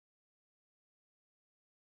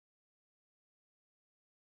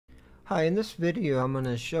Hi, in this video I'm going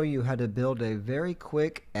to show you how to build a very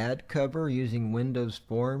quick ad cover using Windows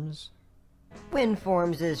Forms.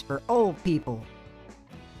 WinForms is for old people.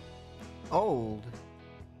 Old?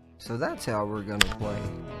 So that's how we're going to play.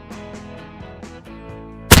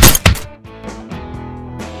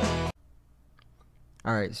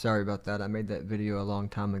 Alright, sorry about that. I made that video a long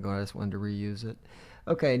time ago. I just wanted to reuse it.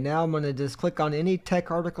 Okay, now I'm going to just click on any tech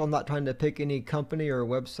article. I'm not trying to pick any company or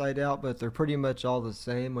website out, but they're pretty much all the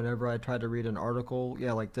same. Whenever I try to read an article,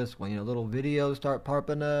 yeah, like this one, little videos start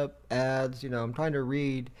popping up, ads, I'm trying to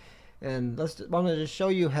read. And I'm going to just show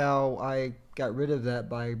you how I got rid of that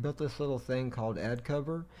by built this little thing called ad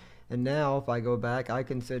cover. And now if I go back, I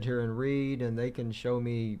can sit here and read, and they can show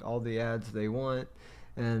me all the ads they want.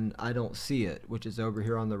 And I don't see it, which is over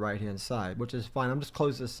here on the right hand side, which is fine. I'm just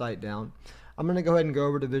close this site down. I'm going to go ahead and go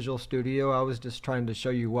over to Visual Studio. I was just trying to show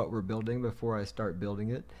you what we're building before I start building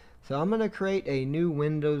it. So I'm going to create a new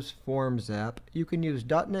Windows Forms app. You can use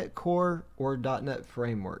 .NET Core or .NET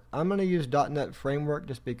Framework. I'm going to use .NET Framework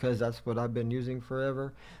just because that's what I've been using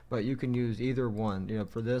forever, but you can use either one.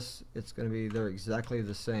 For this, it's going to be, they're exactly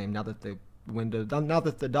the same now that the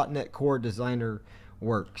 .NET Core designer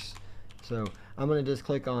works. So I'm going to just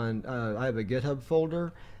click on, I have a GitHub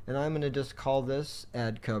folder, and I'm going to just call this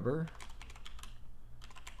ad cover.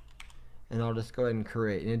 And I'll just go ahead and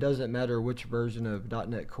create. And it doesn't matter which version of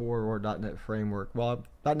 .NET Core or .NET Framework. Well,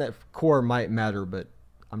 .NET Core might matter, but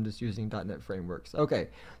I'm just using .NET Frameworks. Okay,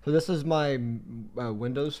 so this is my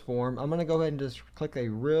Windows form. I'm going to go ahead and just click a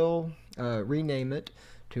rename it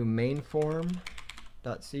to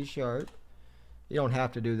mainform.c#. You don't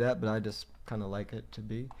have to do that, but I just kind of like it to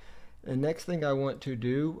be. And next thing I want to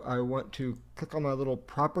do, I want to click on my little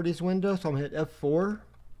properties window. So I'm going to hit F4.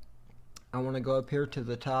 I want to go up here to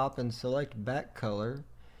the top and select back color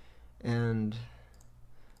and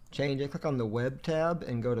change it. Click on the web tab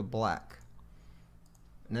and go to black.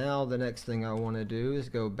 Now the next thing I want to do is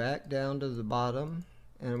go back down to the bottom,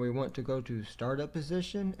 and we want to go to startup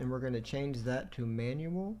position, and we're going to change that to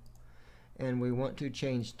manual, and we want to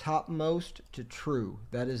change topmost to true.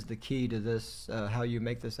 That is the key to this, how you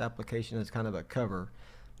make this application as kind of a cover.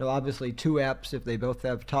 Now obviously two apps, if they both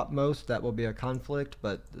have topmost, that will be a conflict,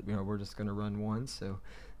 but we're just going to run one, so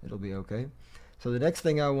it'll be okay. So the next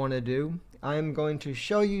thing I want to do, I'm going to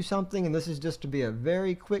show you something, and this is just to be a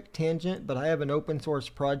very quick tangent, but I have an open source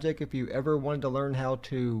project if you ever wanted to learn how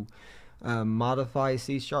to modify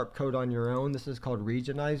C# code on your own. This is called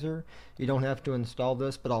Regionizer. You don't have to install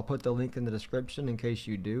this, but I'll put the link in the description in case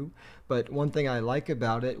you do. But one thing I like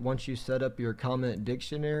about it, once you set up your comment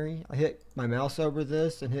dictionary, I hit my mouse over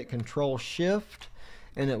this and hit Control-Shift,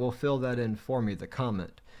 and it will fill that in for me, the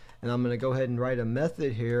comment. And I'm going to go ahead and write a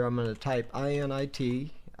method here. I'm going to type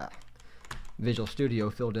init. Visual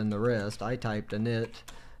Studio filled in the rest. I typed init.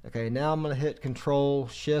 Okay, now I'm going to hit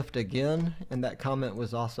Control-Shift again, and that comment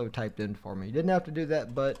was also typed in for me. You didn't have to do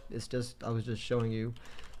that, but it's just, I was just showing you.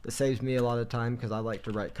 It saves me a lot of time because I like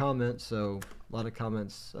to write comments, so a lot of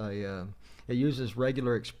comments, it uses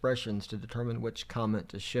regular expressions to determine which comment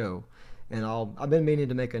to show. And I've been meaning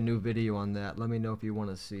to make a new video on that. Let me know if you want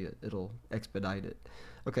to see it. It'll expedite it.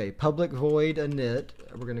 Okay, public void init.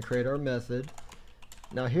 We're going to create our method.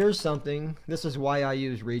 Now here's something, this is why I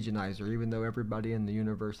use Regionizer, even though everybody in the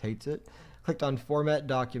universe hates it. Clicked on Format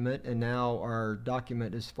Document, and now our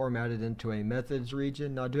document is formatted into a methods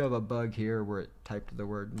region. Now I do have a bug here where it typed the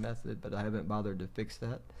word method, but I haven't bothered to fix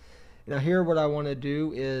that. Now here what I want to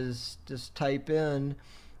do is just type in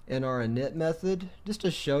our init method, just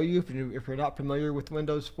to show you if you're not familiar with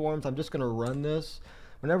Windows Forms. I'm just going to run this.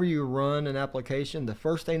 Whenever you run an application, the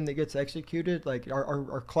first thing that gets executed, like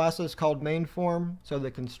our class is called main form, so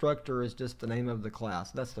the constructor is just the name of the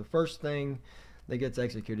class. That's the first thing that gets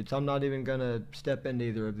executed. So I'm not even going to step into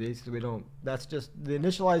either of these because that's just the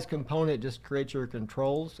initialized component just creates your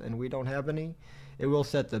controls, and we don't have any. It will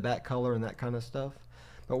set the back color and that kind of stuff.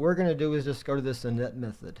 But what we're going to do is just go to this init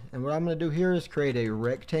method. And what I'm going to do here is create a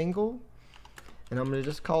rectangle, and I'm going to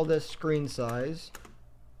just call this screen size.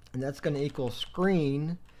 And that's going to equal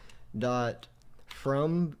screen dot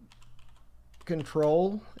from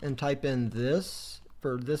control, and type in this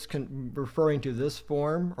for this referring to this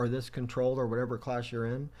form or this control or whatever class you're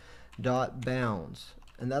in, dot bounds,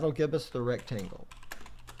 and that'll give us the rectangle.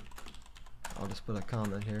 I'll just put a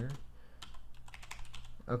comment here.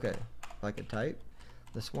 Okay, if I could type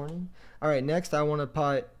this morning. All right, next I want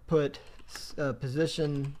to put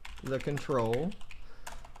position the control.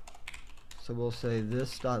 So we'll say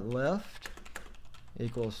this dot left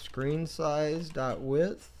equals screen size dot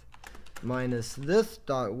width minus this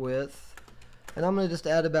dot width, and I'm going to just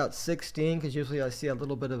add about 16 because usually I see a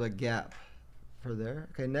little bit of a gap for there.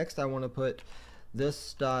 Okay, next I want to put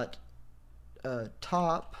this dot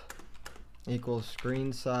top equals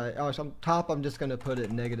screen size. Oh, so top I'm just going to put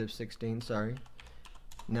it -16, sorry.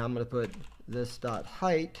 Now I'm going to put this dot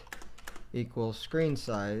height equals screen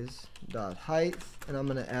size dot height, and I'm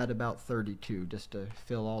going to add about 32 just to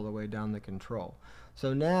fill all the way down the control.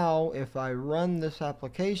 So now if I run this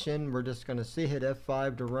application, we're just going to see, hit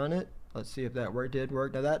F5 to run it. Let's see if that did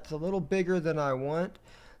work. Now that's a little bigger than I want,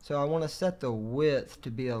 so I want to set the width to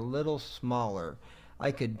be a little smaller.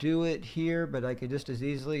 I could do it here, but I could just as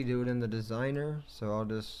easily do it in the designer, so I'll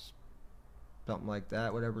just something like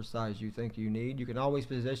that, whatever size you think you need. You can always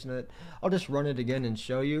position it. I'll just run it again and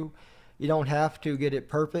show you. You don't have to get it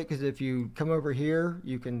perfect, because if you come over here,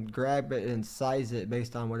 you can grab it and size it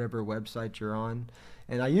based on whatever website you're on.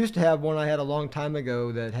 And I used to have one I had a long time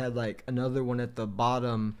ago that had like another one at the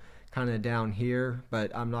bottom kind of down here,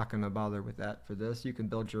 but I'm not going to bother with that for this. You can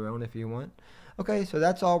build your own if you want. Okay, so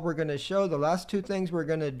that's all we're going to show. The last two things we're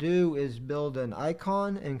going to do is build an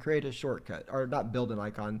icon and create a shortcut. Or not build an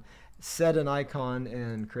icon, set an icon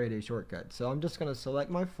and create a shortcut. So I'm just going to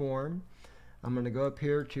select my form. I'm going to go up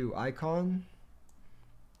here to icon,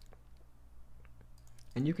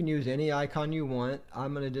 and you can use any icon you want.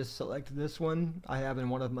 I'm going to just select this one I have in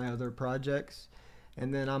one of my other projects,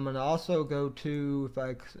 and then I'm going to also go to, if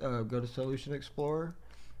I go to Solution Explorer,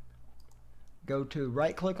 go to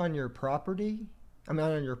right click on your property,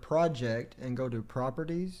 on your project, and go to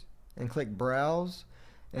properties and click browse,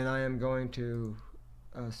 and I am going to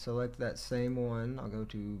select that same one. I'll go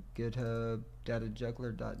to GitHub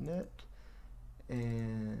datajuggler.net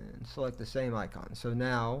and select the same icon. So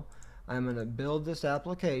now I'm going to build this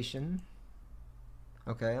application.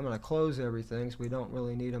 Okay, I'm going to close everything so we don't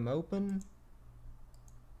really need them open.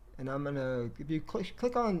 And I'm going to, if you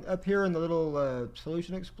click on up here in the little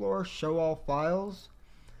Solution Explorer, show all files,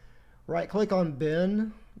 right click on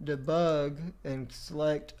bin, debug, and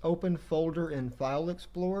select open folder in File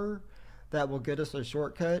Explorer. That will get us a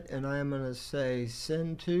shortcut, and I am going to say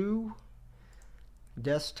send to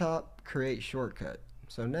desktop create shortcut.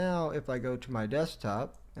 So now if I go to my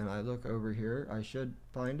desktop and I look over here, I should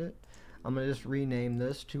find it. I'm going to just rename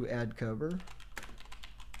this to add cover.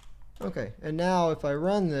 Okay, and now if I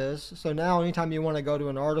run this, so now anytime you want to go to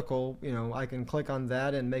an article, I can click on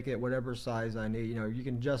that and make it whatever size I need. You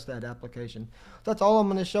can adjust that application. That's all I'm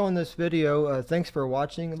going to show in this video. Thanks for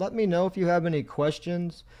watching. Let me know if you have any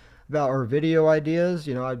questions about our video ideas.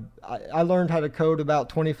 I learned how to code about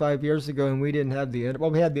 25 years ago, and we didn't have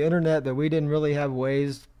we had the internet, but we didn't really have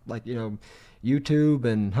ways like YouTube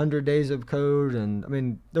and 100 Days of Code, and I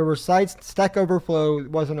mean there were sites. Stack Overflow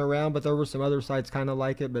wasn't around, but there were some other sites kind of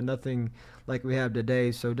like it, but nothing like we have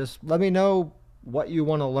today. So just let me know what you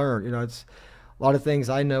want to learn. It's a lot of things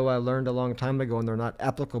I know I learned a long time ago and they're not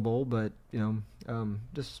applicable, but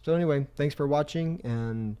just so anyway, thanks for watching,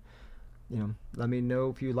 and let me know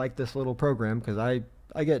if you like this little program, because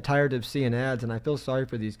I get tired of seeing ads, and I feel sorry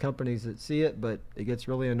for these companies that see it, but it gets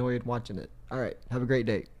really annoying watching it. All right, have a great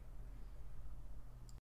day.